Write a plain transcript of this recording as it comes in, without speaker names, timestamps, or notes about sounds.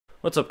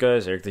What's up,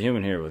 guys? Eric the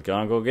Human here with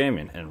Gongo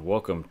Gaming, and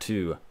welcome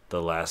to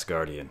The Last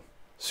Guardian.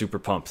 Super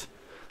pumped.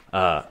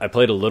 I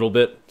played a little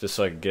bit just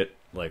so I could get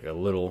like a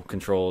little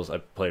controls. I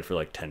played for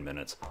like 10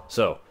 minutes.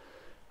 So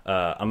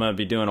I'm gonna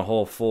be doing a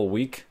whole full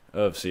week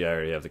of. See, I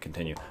already have to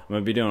continue. I'm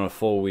gonna be doing a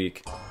full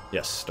week.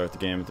 Yes, start the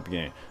game at the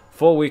beginning.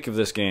 Full week of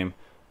this game,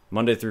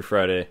 Monday through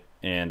Friday,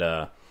 and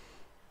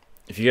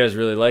if you guys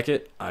really like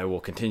it, I will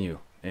continue.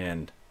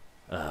 And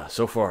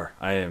so far,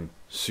 I am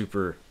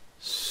super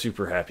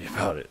happy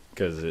about it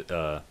because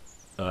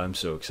I'm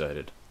so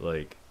excited.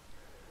 Like,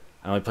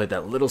 I only played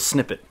that little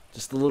snippet,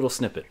 just a little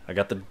snippet. I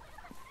got the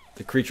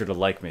creature to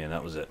like me, and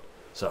that was it.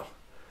 So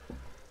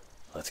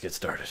let's get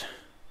started.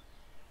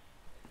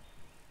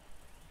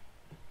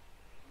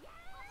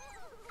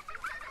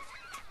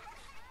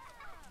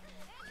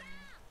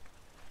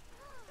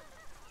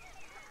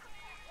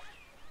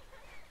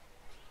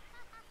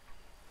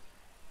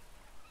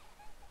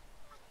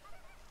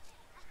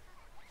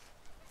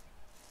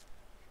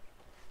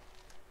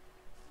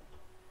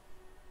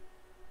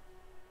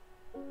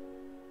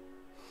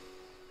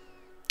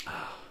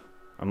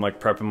 I'm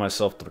like prepping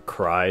myself to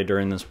cry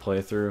during this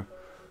playthrough,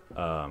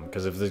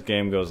 because if this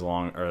game goes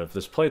long, or if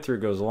this playthrough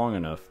goes long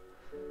enough,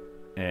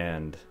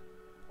 and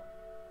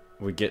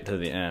we get to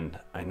the end,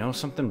 I know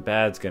something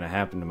bad's gonna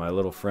happen to my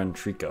little friend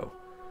Trico,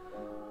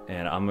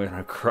 and I'm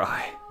gonna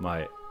cry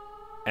my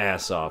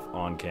ass off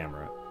on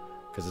camera,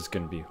 because it's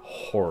gonna be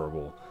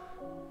horrible.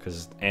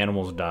 Because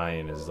animals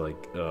dying is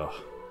like, ugh,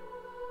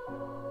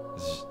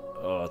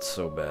 it's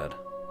so bad.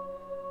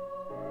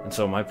 And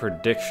so my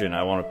prediction,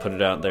 I want to put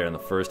it out there in the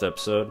first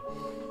episode,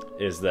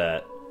 is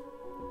that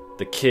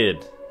the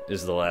kid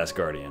is the last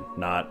guardian,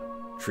 not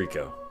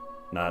Trico,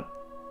 not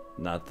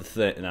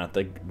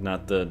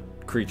the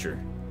creature,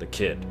 the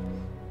kid.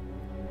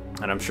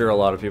 And I'm sure a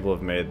lot of people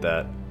have made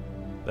that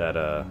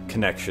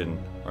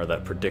connection or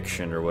that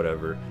prediction or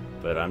whatever,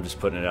 but I'm just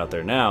putting it out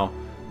there now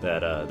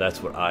that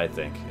that's what I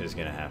think is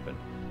going to happen.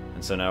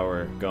 And so now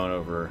we're going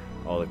over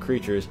all the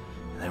creatures,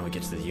 and then we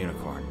get to the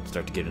unicorn,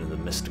 start to get into the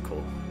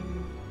mystical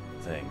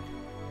thing.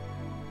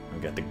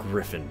 We got the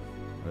griffin,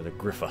 or the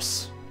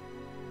griffus,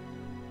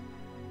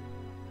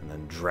 and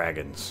then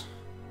dragons.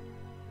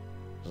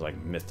 There's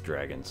like myth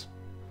dragons,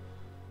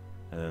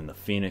 and then the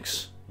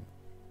phoenix,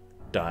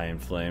 die in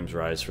flames,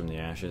 rise from the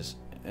ashes,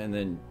 and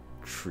then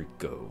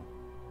Trico.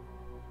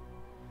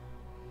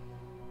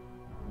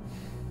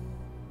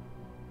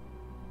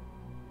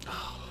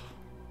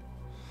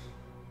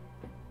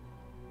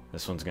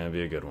 This one's gonna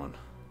be a good one,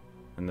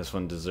 and this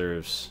one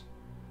deserves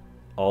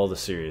all the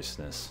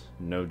seriousness,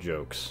 no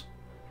jokes.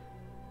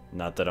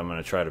 Not that I'm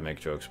going to try to make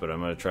jokes, but I'm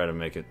going to try to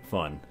make it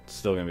fun. It's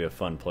still going to be a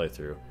fun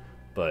playthrough,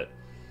 but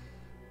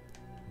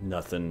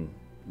nothing,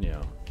 you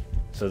know.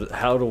 So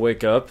how to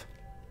wake up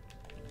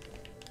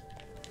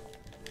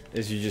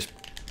is you just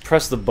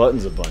press the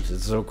buttons a bunch.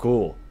 It's so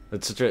cool.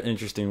 It's such an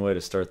interesting way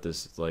to start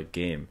this like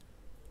game.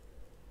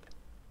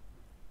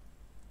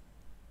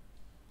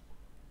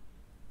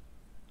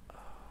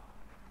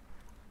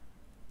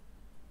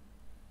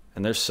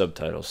 And there's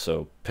subtitles,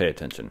 so pay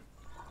attention.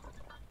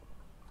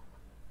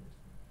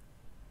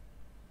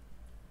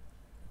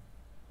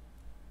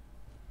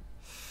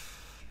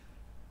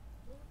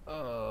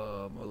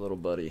 Oh, my little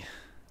buddy.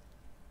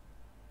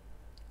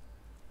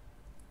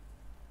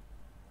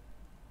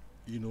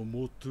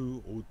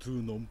 Inomotu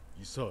otunum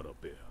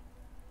isarabea.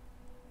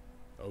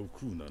 Au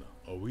kunana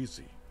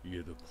awizi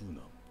yeda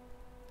kunam.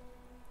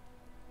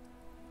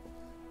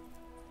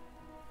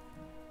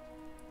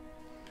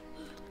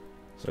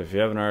 So if you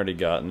haven't already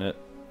gotten it,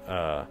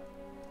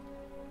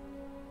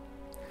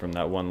 from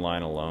that one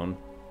line alone,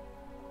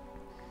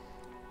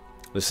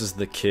 this is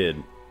the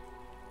kid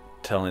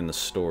telling the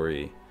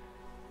story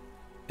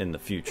in the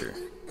future.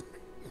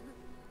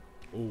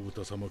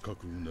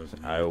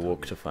 I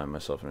awoke to find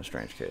myself in a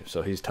strange cave.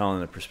 So he's telling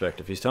the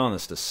perspective. He's telling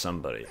this to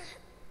somebody.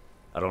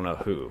 I don't know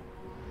who.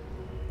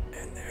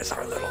 And there's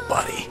our little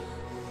buddy.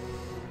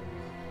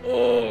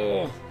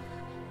 Oh!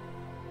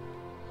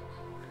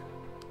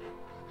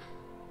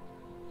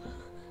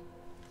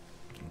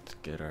 Let's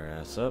get our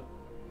ass up.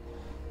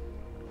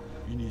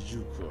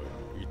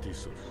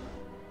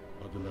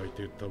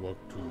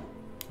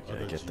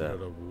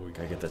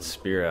 Gotta get that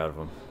spear out of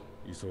him.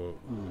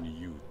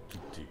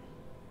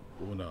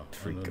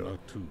 Trico.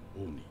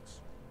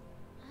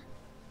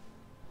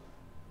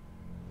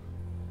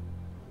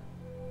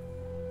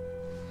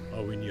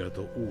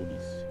 Awiniata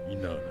onis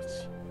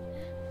inarachi.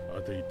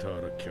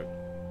 Adeitara kyak.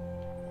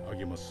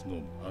 Agemas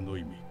nom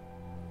anoimi.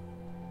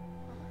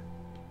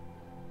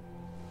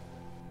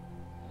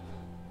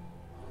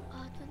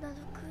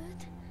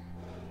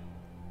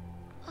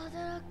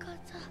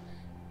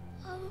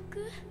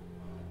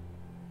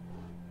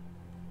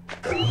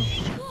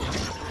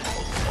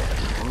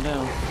 Calm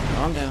down.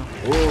 Calm down.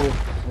 Whoa.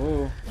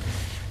 Whoa.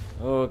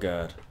 Oh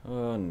god.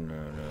 Oh no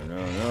no no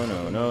no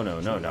no no no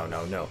no no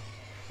no no.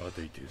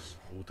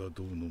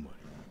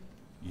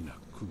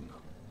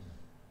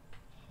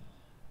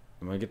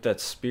 I'm gonna get that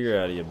spear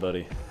out of you,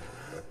 buddy.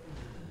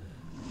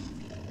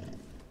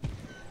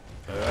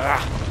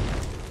 Ah.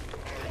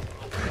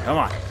 Come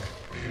on.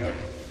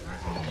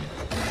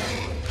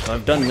 So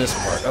I've done this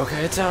part.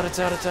 Okay, it's out, it's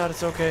out, it's out,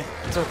 it's okay.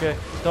 It's okay.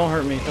 Don't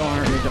hurt me, don't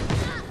hurt me, don't...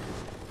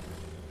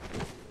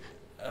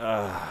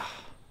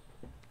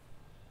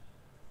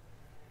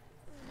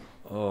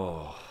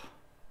 Oh.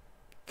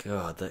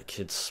 God, that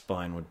kid's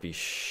spine would be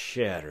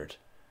shattered.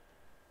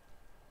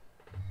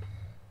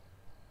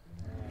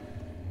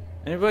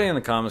 Anybody in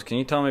the comments, can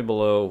you tell me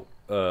below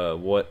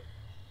what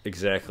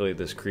exactly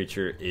this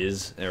creature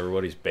is, or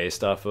what he's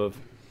based off of?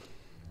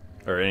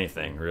 Or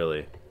anything,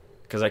 really.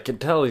 Because I can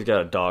tell he's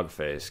got a dog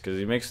face, because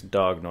he makes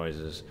dog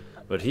noises.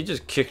 But he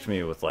just kicked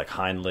me with, like,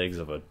 hind legs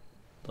of a,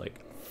 like,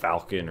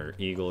 falcon or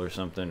eagle or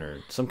something, or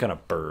some kind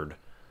of bird.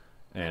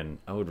 And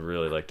I would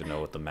really like to know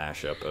what the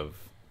mashup of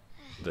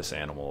this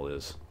animal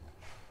is.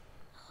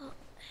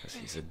 Because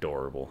he's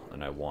adorable,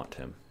 and I want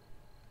him.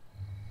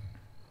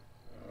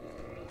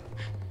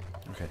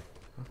 Okay,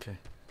 okay.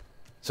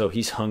 So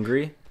he's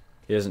hungry.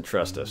 He doesn't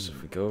trust us.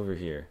 If we go over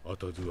here,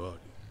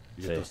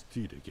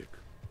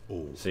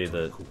 see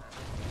the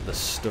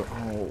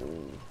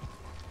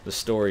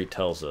story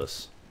tells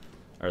us,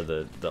 or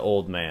the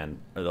old man,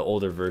 or the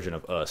older version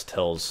of us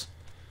tells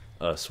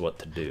us what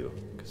to do,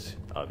 because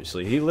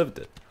obviously he lived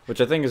it,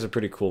 which I think is a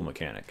pretty cool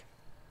mechanic.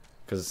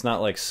 Because it's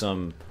not like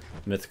some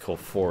mythical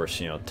force,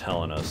 you know,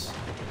 telling us,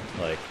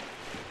 like,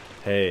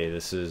 hey,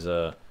 this is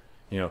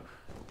you know,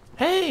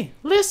 hey,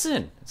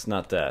 listen. It's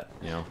not that,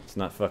 you know. It's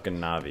not fucking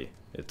Navi.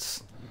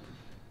 It's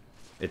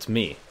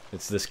me.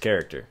 It's this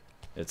character.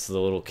 It's the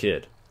little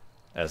kid,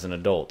 as an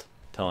adult,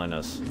 telling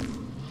us,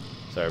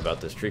 sorry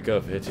about this, Trico,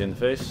 if it hits you in the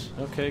face.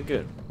 Okay,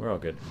 good. We're all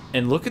good.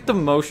 And look at the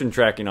motion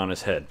tracking on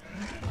his head.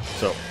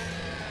 So,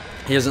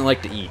 he doesn't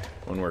like to eat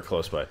when we're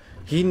close by.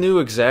 He knew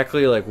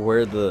exactly, like,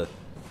 where the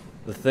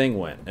thing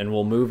went, and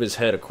will move his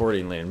head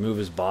accordingly, and move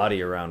his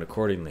body around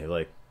accordingly.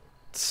 Like,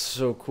 it's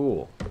so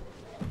cool.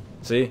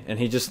 See? And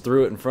he just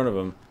threw it in front of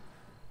him.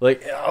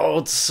 Like, oh,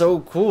 it's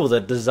so cool.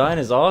 That design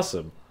is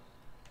awesome.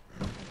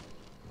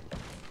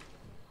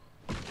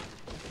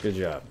 Good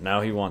job.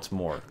 Now he wants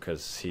more,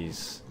 because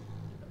his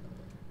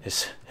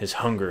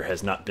hunger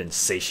has not been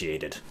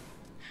satiated.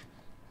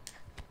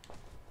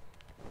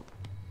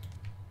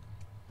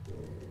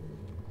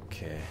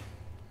 Okay.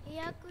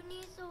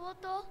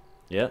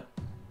 Yep.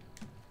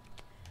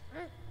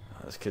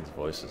 Oh, this kid's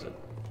voice is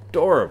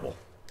adorable.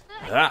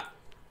 Ah!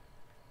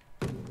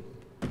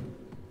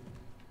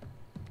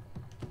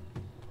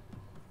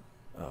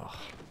 Oh.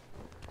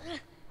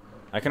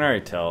 I can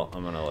already tell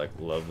I'm gonna, like,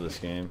 love this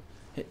game.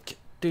 Hey,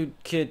 dude,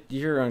 kid,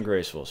 you're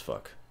ungraceful as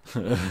fuck.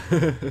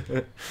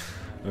 Okay.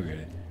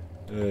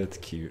 That's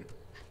cute.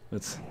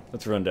 Let's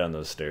run down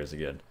those stairs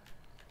again.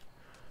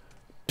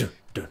 Dun,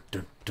 dun,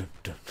 dun, dun,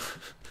 dun.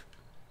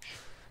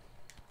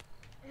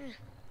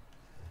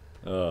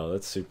 Oh,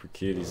 that's super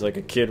cute. He's like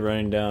a kid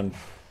running down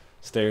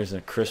stairs on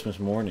a Christmas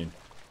morning.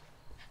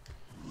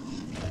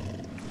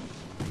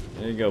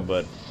 There you go,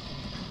 bud.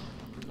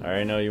 I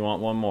already know you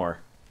want one more.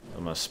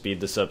 I'm gonna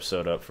speed this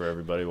episode up for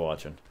everybody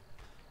watching.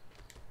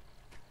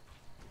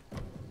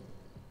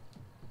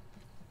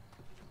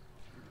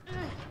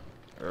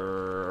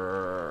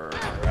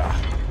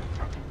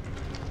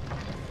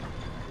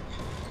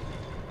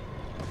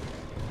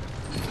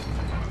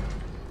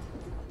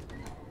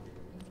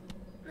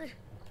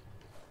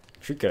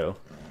 Trico,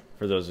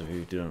 for those of you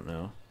who don't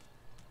know,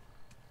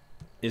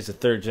 is a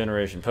third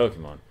generation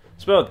Pokemon.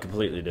 Spelled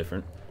completely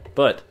different,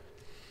 but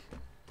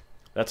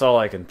that's all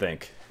I can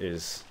think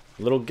is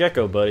little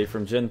Gecko buddy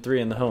from Gen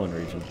 3 in the Hoenn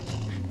region.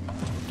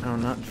 Oh,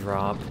 not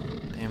drop.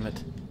 Damn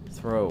it.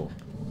 Throw.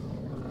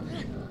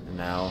 And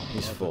now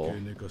he's full.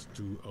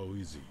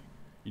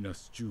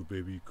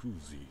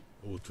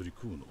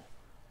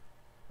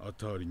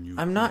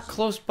 I'm not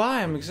close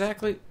by. I'm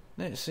exactly...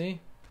 See?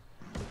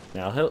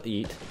 Now he'll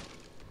eat.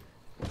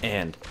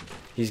 And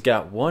he's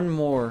got one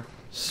more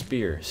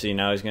spear. See,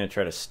 now he's going to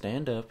try to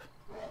stand up.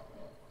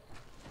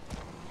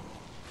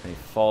 And he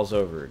falls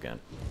over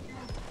again.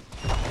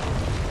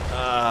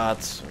 Ah,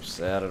 it's so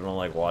sad. I don't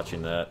like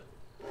watching that.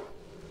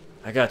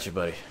 I got you,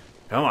 buddy.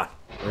 Come on.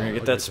 We're going to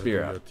get that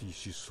spear out.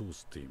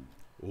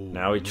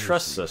 Now he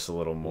trusts us a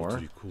little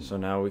more. So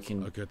now we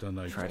can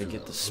try to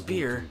get the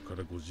spear,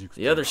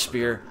 the other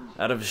spear,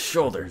 out of his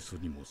shoulder.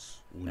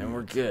 And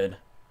we're good.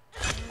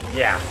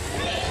 Yeah.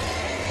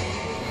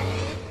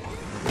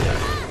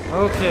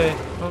 Okay,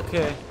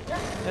 okay.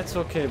 That's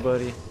okay,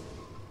 buddy.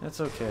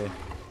 That's okay.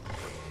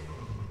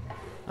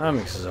 I'm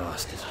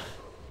exhausted.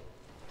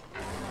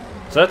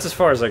 So that's as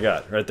far as I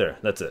got, right there.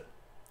 That's it.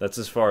 That's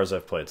as far as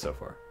I've played so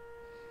far.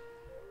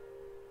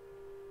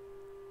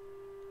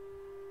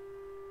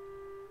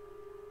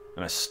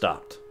 And I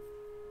stopped.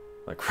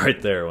 Like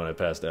right there when I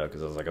passed out,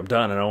 because I was like, I'm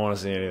done, I don't want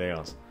to see anything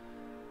else.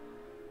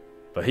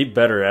 But he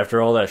better,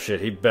 after all that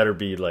shit, he better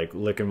be like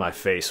licking my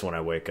face when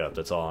I wake up.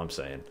 That's all I'm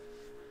saying.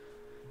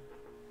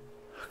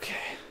 Okay,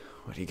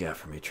 what do you got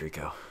for me,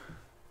 Trico?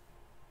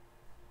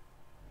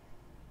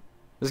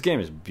 This game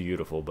is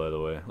beautiful, by the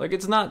way. Like,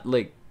 it's not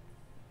like...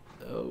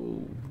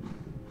 Oh...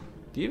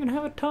 Do you even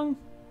have a tongue?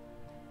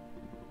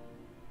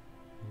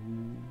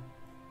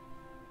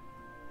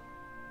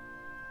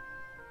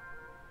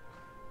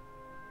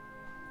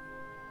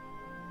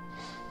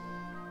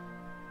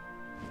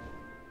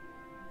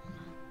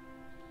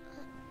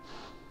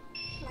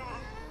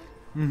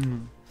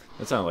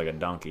 That sounded like a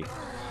donkey.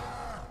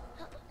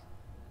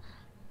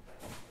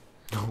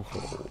 Oh.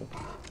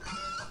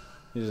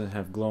 He doesn't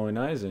have glowing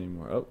eyes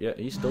anymore. Oh, yeah,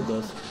 he still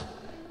does.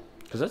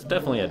 Because that's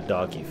definitely a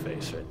doggy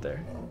face right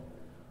there.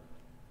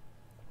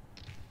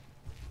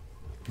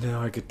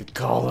 Now I get to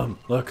call him.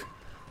 Look.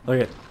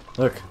 Look.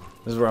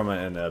 This is where I'm going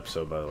to end the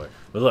episode, by the way.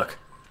 But look.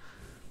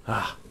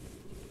 Ah.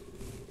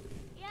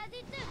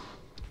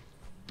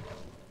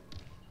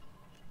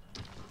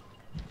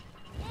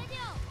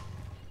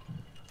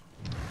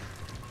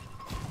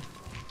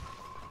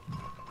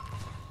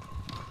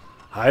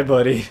 Hi,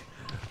 buddy.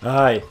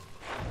 Hi.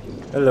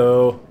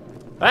 Hello.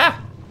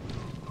 Ah!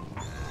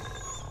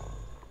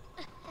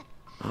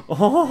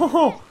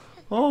 Oh!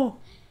 Oh!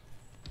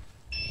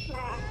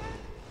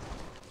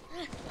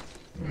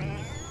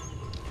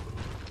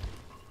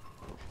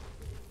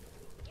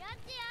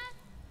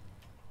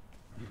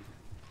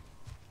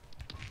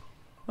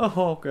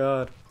 Oh,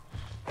 God.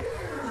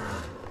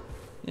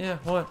 Yeah,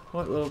 what?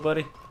 What, little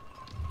buddy?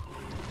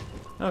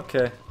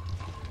 Okay.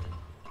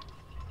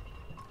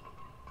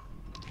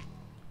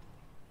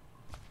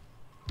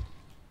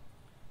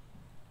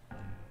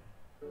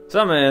 So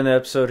I'm going to end the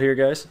episode here,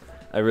 guys.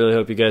 I really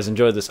hope you guys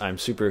enjoyed this. I'm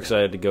super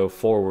excited to go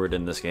forward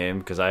in this game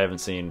because I haven't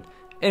seen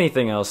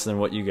anything else than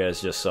what you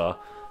guys just saw.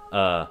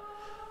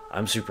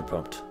 I'm super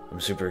pumped. I'm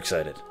super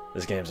excited.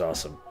 This game's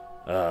awesome.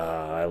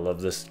 I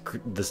love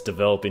this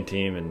developing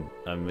team, and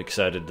I'm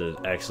excited to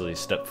actually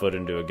step foot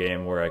into a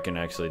game where I can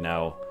actually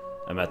now,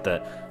 I'm at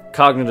that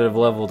cognitive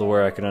level to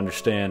where I can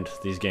understand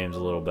these games a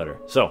little better.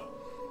 So,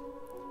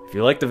 if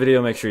you liked the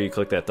video, make sure you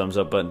click that thumbs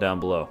up button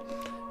down below.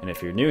 And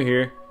if you're new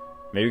here,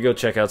 maybe go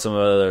check out some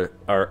of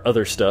our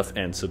other stuff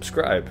and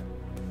subscribe.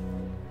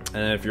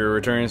 And if you're a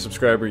returning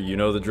subscriber, you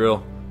know the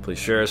drill. Please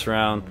share us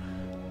around,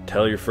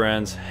 tell your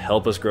friends,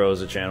 help us grow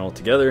as a channel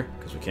together,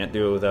 because we can't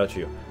do it without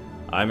you.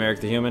 I'm Eric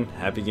the Human,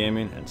 happy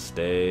gaming, and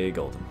stay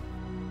golden.